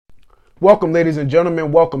Welcome, ladies and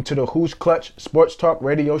gentlemen. Welcome to the Who's Clutch Sports Talk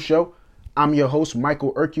Radio Show. I'm your host,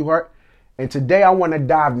 Michael Urquhart, and today I want to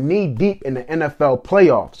dive knee-deep in the NFL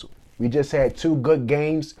playoffs. We just had two good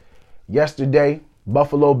games. Yesterday,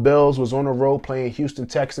 Buffalo Bills was on the road playing Houston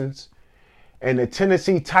Texans, and the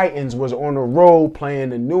Tennessee Titans was on the road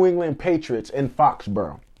playing the New England Patriots in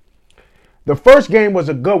Foxborough. The first game was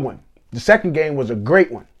a good one. The second game was a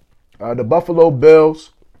great one. The Buffalo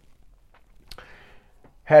Bills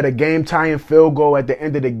had a game-tying field goal at the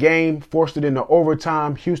end of the game, forced it into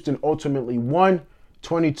overtime. Houston ultimately won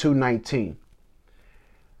 22-19.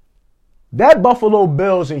 That Buffalo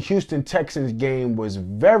Bills and Houston Texans game was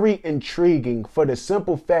very intriguing for the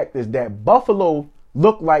simple fact is that Buffalo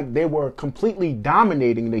looked like they were completely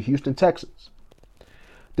dominating the Houston Texans.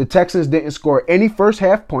 The Texans didn't score any first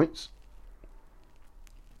half points.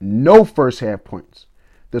 No first half points.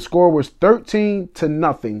 The score was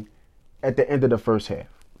 13-0 at the end of the first half.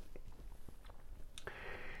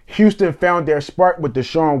 Houston found their spark with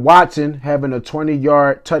Deshaun Watson having a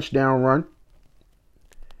 20-yard touchdown run.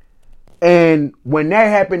 And when that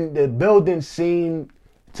happened, the building seemed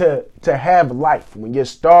to have life. When your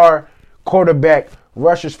star quarterback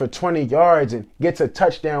rushes for 20 yards and gets a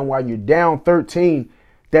touchdown while you're down 13,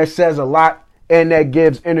 that says a lot and that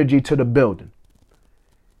gives energy to the building.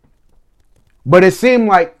 But it seemed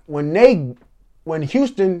like when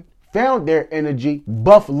Houston found their energy,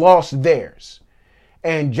 Buff lost theirs.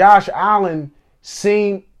 And Josh Allen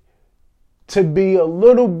seemed to be a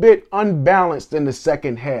little bit unbalanced in the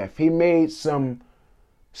second half. He made some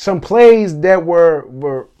plays that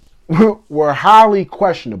were highly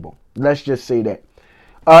questionable. Let's just say that.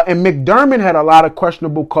 And McDermott had a lot of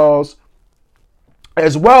questionable calls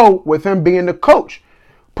as well with him being the coach,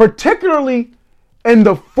 particularly in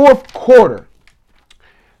the fourth quarter.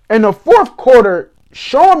 In the fourth quarter,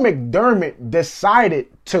 Sean McDermott decided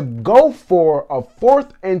to go for a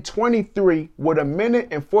 4th and 23 with 1 minute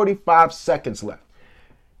and 45 seconds left.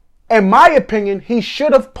 In my opinion, he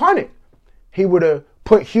should have punted. He would have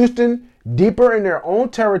put Houston deeper in their own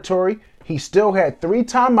territory. He still had 3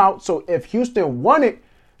 timeouts. So if Houston wanted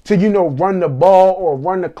to, run the ball or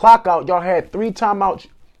run the clock out, y'all had 3 timeouts.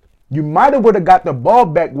 You might have would have got the ball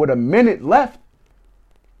back with 1 minute left.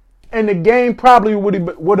 And the game probably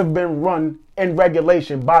would have been run in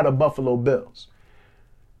regulation by the Buffalo Bills.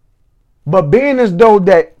 But being as though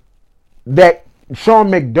that Sean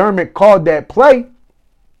McDermott called that play,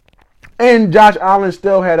 and Josh Allen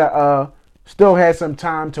still had some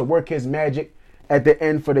time to work his magic at the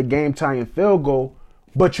end for the game-tying field goal,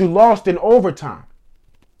 but you lost in overtime.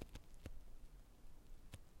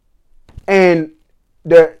 And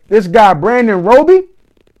this guy Brandon Roby,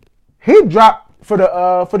 he dropped for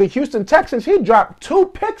the Houston Texans. He dropped 2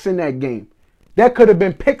 picks in that game. That could have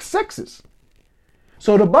been pick sixes.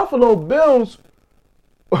 So the Buffalo Bills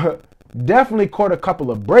definitely caught a couple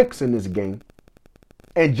of breaks in this game.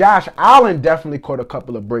 And Josh Allen definitely caught a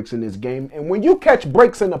couple of breaks in this game. And when you catch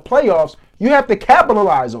breaks in the playoffs, you have to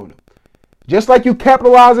capitalize on them. Just like you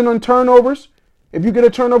capitalizing on turnovers. If you get a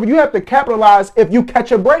turnover, you have to capitalize if you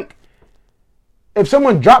catch a break. If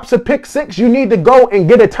someone drops a pick six, you need to go and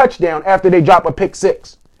get a touchdown after they drop a pick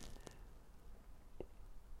six.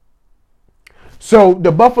 So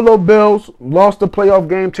the Buffalo Bills lost the playoff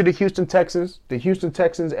game to the Houston Texans. The Houston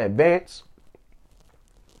Texans advance.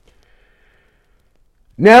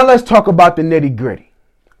 Now let's talk about the nitty-gritty.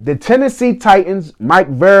 The Tennessee Titans, Mike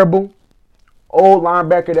Vrabel, old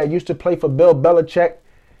linebacker that used to play for Bill Belichick,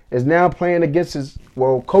 is now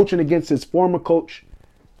coaching against his former coach.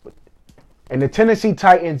 And the Tennessee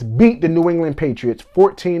Titans beat the New England Patriots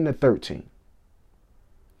 14-13.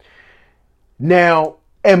 Now,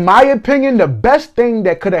 in my opinion, the best thing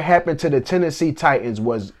that could have happened to the Tennessee Titans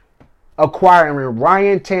was acquiring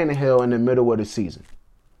Ryan Tannehill in the middle of the season.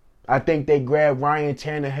 I think they grabbed Ryan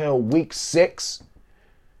Tannehill week 6.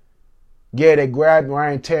 Yeah, they grabbed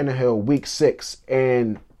Ryan Tannehill week 6,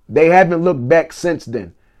 and they haven't looked back since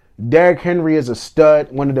then. Derrick Henry is a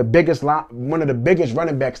stud, one of the biggest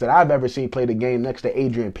running backs that I've ever seen play the game next to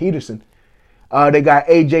Adrian Peterson. They got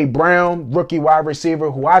A.J. Brown, rookie wide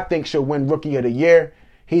receiver, who I think should win Rookie of the Year.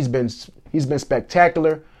 He's been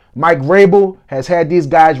spectacular. Mike Vrabel has had these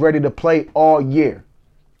guys ready to play all year.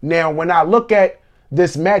 Now, when I look at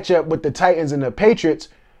this matchup with the Titans and the Patriots,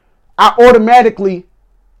 I automatically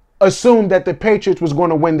assumed that the Patriots was going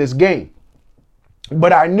to win this game.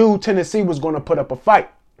 But I knew Tennessee was going to put up a fight.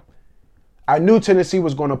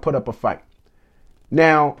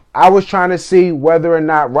 Now, I was trying to see whether or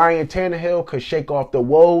not Ryan Tannehill could shake off the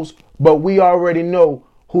woes, but we already know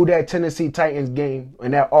who that Tennessee Titans game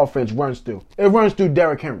and that offense runs through. It runs through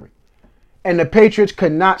Derrick Henry. And the Patriots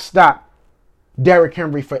could not stop Derrick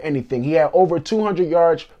Henry for anything. He had over 200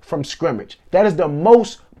 yards from scrimmage. That is the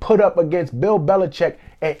most put up against Bill Belichick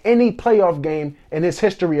at any playoff game in his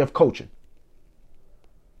history of coaching.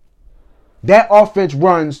 That offense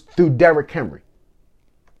runs through Derrick Henry.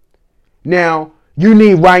 Now, you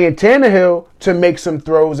need Ryan Tannehill to make some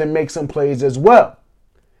throws and make some plays as well.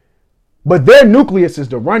 But their nucleus is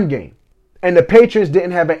the run game. And the Patriots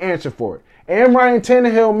didn't have an answer for it. And Ryan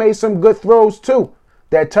Tannehill made some good throws too.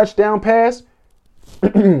 That touchdown pass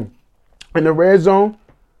in the red zone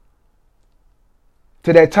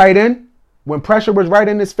to that tight end when pressure was right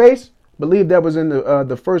in his face. I believe that was in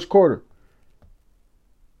the first quarter.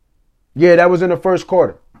 Yeah, that was in the first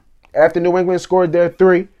quarter. After New England scored their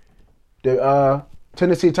 3, the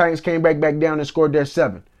Tennessee Titans came back down and scored their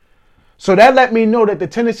 7. So that let me know that the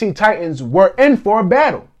Tennessee Titans were in for a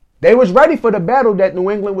battle. They was ready for the battle that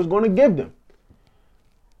New England was going to give them.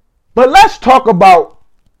 But let's talk about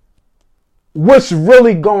what's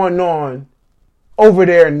really going on over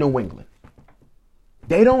there in New England.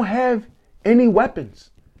 They don't have any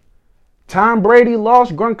weapons. Tom Brady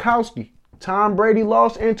lost Gronkowski. Tom Brady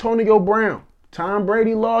lost Antonio Brown. Tom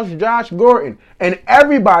Brady lost Josh Gordon. And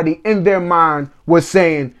everybody in their mind was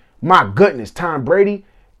saying, my goodness, Tom Brady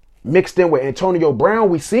mixed in with Antonio Brown.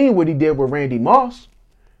 We seen what he did with Randy Moss.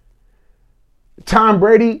 Tom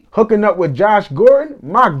Brady hooking up with Josh Gordon.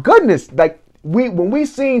 My goodness, like when we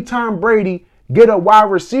seen Tom Brady get a wide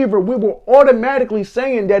receiver, we were automatically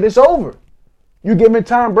saying that it's over. You giving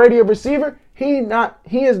Tom Brady a receiver? He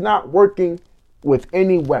is not working with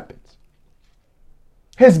any weapons.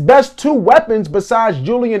 His best 2 weapons besides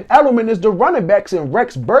Julian Edelman is the running backs in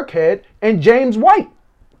Rex Burkhead and James White.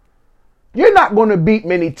 You're not going to beat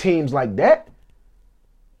many teams like that.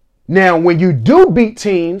 Now, when you do beat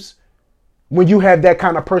teams, when you have that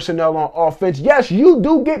kind of personnel on offense, yes, you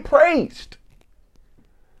do get praised.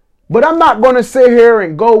 But I'm not going to sit here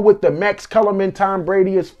and go with the Max Kellerman, Tom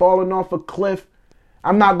Brady is falling off a cliff.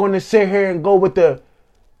 I'm not going to sit here and go with the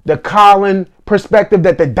Colin perspective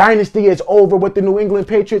that the dynasty is over with the New England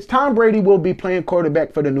Patriots. Tom Brady will be playing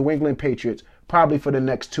quarterback for the New England Patriots probably for the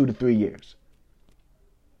next 2 to 3 years.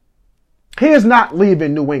 He is not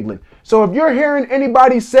leaving New England. So if you're hearing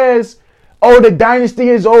anybody says, oh, the dynasty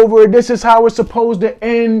is over, this is how it's supposed to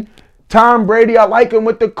end, Tom Brady, I like him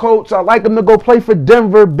with the Colts, I like him to go play for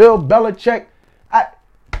Denver, Bill Belichick,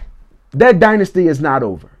 that dynasty is not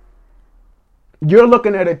over. You're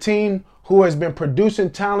looking at a team who has been producing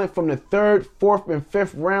talent from the 3rd, 4th, and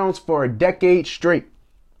 5th rounds for a decade straight.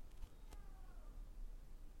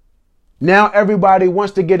 Now everybody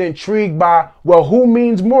wants to get intrigued by, well, who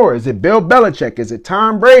means more? Is it Bill Belichick? Is it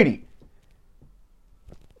Tom Brady?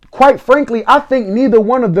 Quite frankly, I think neither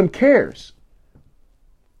one of them cares.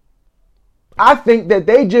 I think that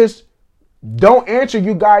they just don't answer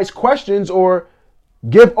you guys' questions or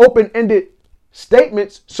give open-ended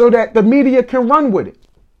statements so that the media can run with it.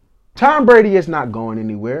 Tom Brady is not going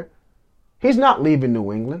anywhere. He's not leaving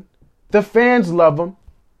New England. The fans love him.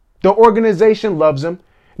 The organization loves him.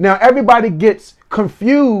 Now, everybody gets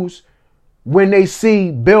confused when they see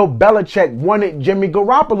Bill Belichick wanted Jimmy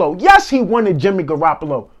Garoppolo. Yes, he wanted Jimmy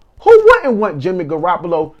Garoppolo. Who wouldn't want Jimmy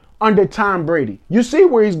Garoppolo under Tom Brady? You see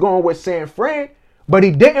where he's going with San Fran, but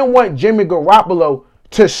he didn't want Jimmy Garoppolo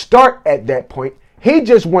to start at that point. He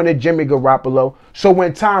just wanted Jimmy Garoppolo. So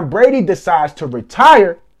when Tom Brady decides to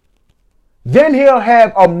retire, then he'll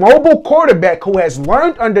have a mobile quarterback who has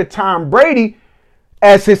learned under Tom Brady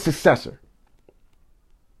as his successor.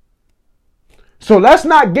 So let's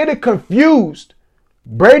not get it confused.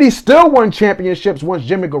 Brady still won championships once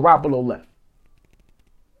Jimmy Garoppolo left.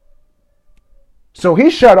 So he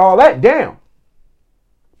shut all that down.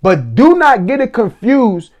 But do not get it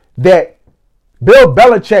confused that Bill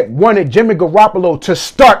Belichick wanted Jimmy Garoppolo to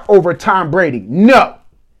start over Tom Brady. No.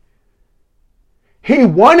 He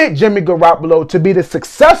wanted Jimmy Garoppolo to be the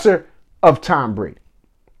successor of Tom Brady.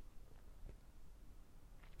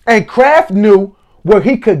 And Kraft knew where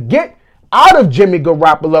he could get out of Jimmy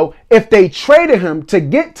Garoppolo if they traded him to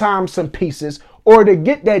get Tom some pieces or to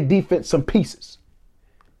get that defense some pieces.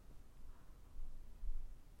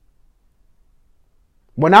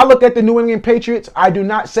 When I look at the New England Patriots, I do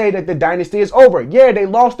not say that the dynasty is over. Yeah, they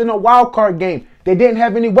lost in a wild card game. They didn't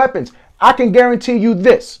have any weapons. I can guarantee you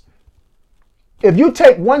this. If you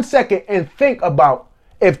take 1 second and think about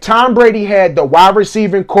if Tom Brady had the wide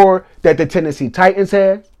receiving core that the Tennessee Titans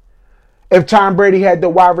had, if Tom Brady had the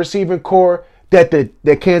wide receiving core that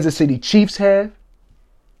the Kansas City Chiefs have,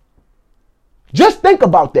 just think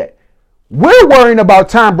about that. We're worrying about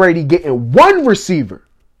Tom Brady getting 1 receiver.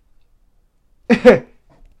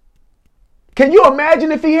 Can you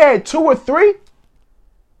imagine if he had 2 or 3?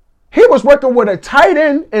 He was working with a tight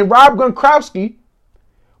end and Rob Gronkowski,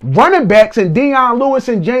 running backs and Deion Lewis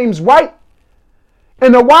and James White,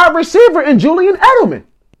 and a wide receiver in Julian Edelman.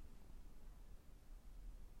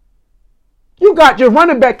 You got your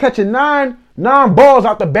running back catching nine balls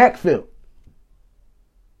out the backfield.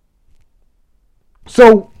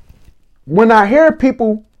 So when I hear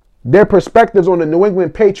people, their perspectives on the New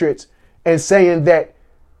England Patriots and saying that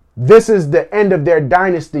this is the end of their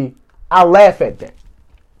dynasty, I laugh at that.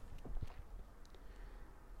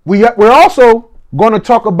 We're also going to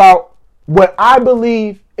talk about what I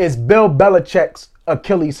believe is Bill Belichick's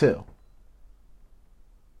Achilles heel.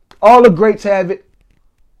 All the greats have it.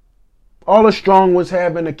 All the strong ones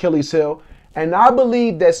have an Achilles heel. And I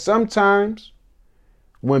believe that sometimes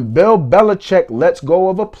when Bill Belichick lets go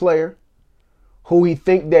of a player who he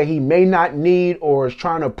think that he may not need or is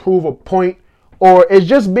trying to prove a point or is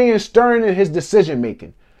just being stern in his decision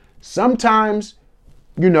making, sometimes,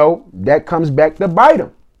 that comes back to bite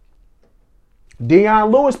him.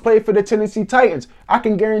 Deion Lewis played for the Tennessee Titans. I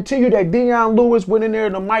can guarantee you that Deion Lewis went in there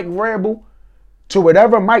to Mike Vrabel, to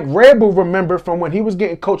whatever Mike Vrabel remembered from when he was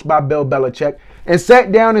getting coached by Bill Belichick, and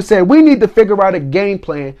sat down and said, we need to figure out a game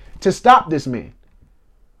plan to stop this man.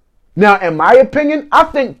 Now, in my opinion, I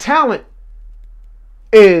think talent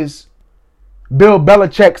is Bill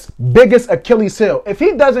Belichick's biggest Achilles heel. If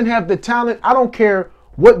he doesn't have the talent, I don't care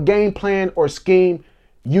what game plan or scheme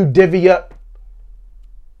you divvy up.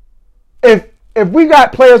 If we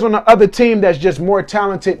got players on the other team that's just more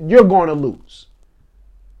talented, you're going to lose.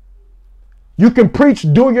 You can preach,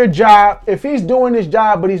 do your job. If he's doing his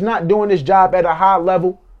job, but he's not doing his job at a high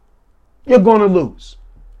level, you're going to lose.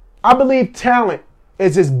 I believe talent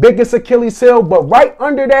is his biggest Achilles heel, but right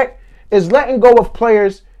under that is letting go of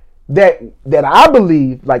players that I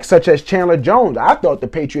believe, like such as Chandler Jones. I thought the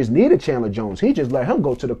Patriots needed Chandler Jones. He just let him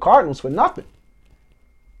go to the Cardinals for nothing.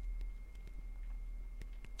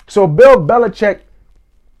 So Bill Belichick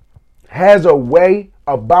has a way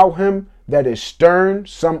about him that is stern.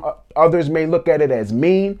 Some others may look at it as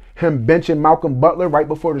mean. Him benching Malcolm Butler right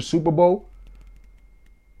before the Super Bowl.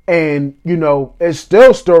 And, there's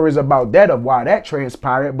still stories about that, of why that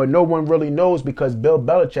transpired, but no one really knows because Bill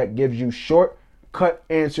Belichick gives you shortcut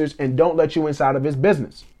answers and don't let you inside of his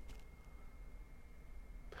business.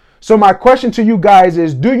 So my question to you guys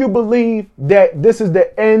is, do you believe that this is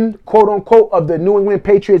the end, quote unquote, of the New England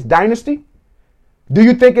Patriots dynasty? Do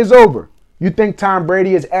you think it's over? You think Tom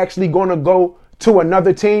Brady is actually going to go to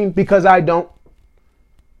another team? Because I don't.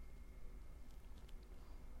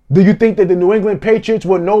 Do you think that the New England Patriots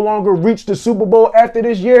will no longer reach the Super Bowl after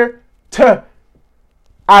this year?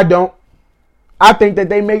 I don't. I think that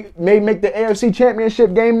they may make the AFC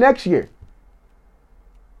Championship game next year.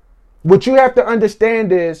 What you have to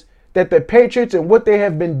understand is that the Patriots and what they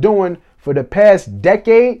have been doing for the past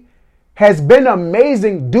decade has been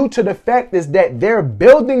amazing due to the fact is that they're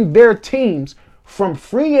building their teams from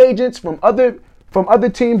free agents, from other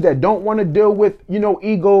teams that don't want to deal with,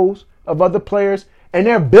 egos of other players. And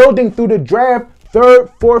they're building through the draft,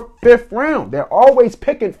 3rd, 4th, 5th round. They're always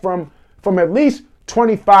picking from at least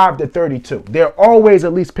 25 to 32. They're always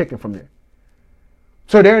at least picking from there.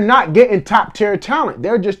 So they're not getting top tier talent.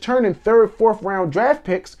 They're just turning 3rd, 4th round draft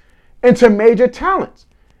picks into major talents.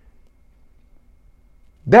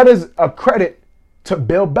 That is a credit to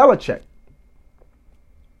Bill Belichick.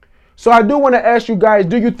 So I do want to ask you guys,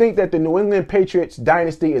 do you think that the New England Patriots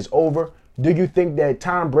dynasty is over? Do you think that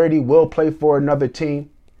Tom Brady will play for another team?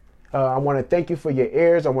 I want to thank you for your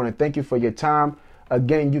ears. I want to thank you for your time.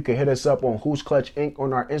 Again, you can hit us up on Who's Clutch Inc.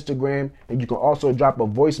 on our Instagram, and you can also drop a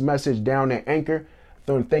voice message down at Anchor.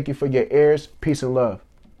 So thank you for your ears. Peace and love.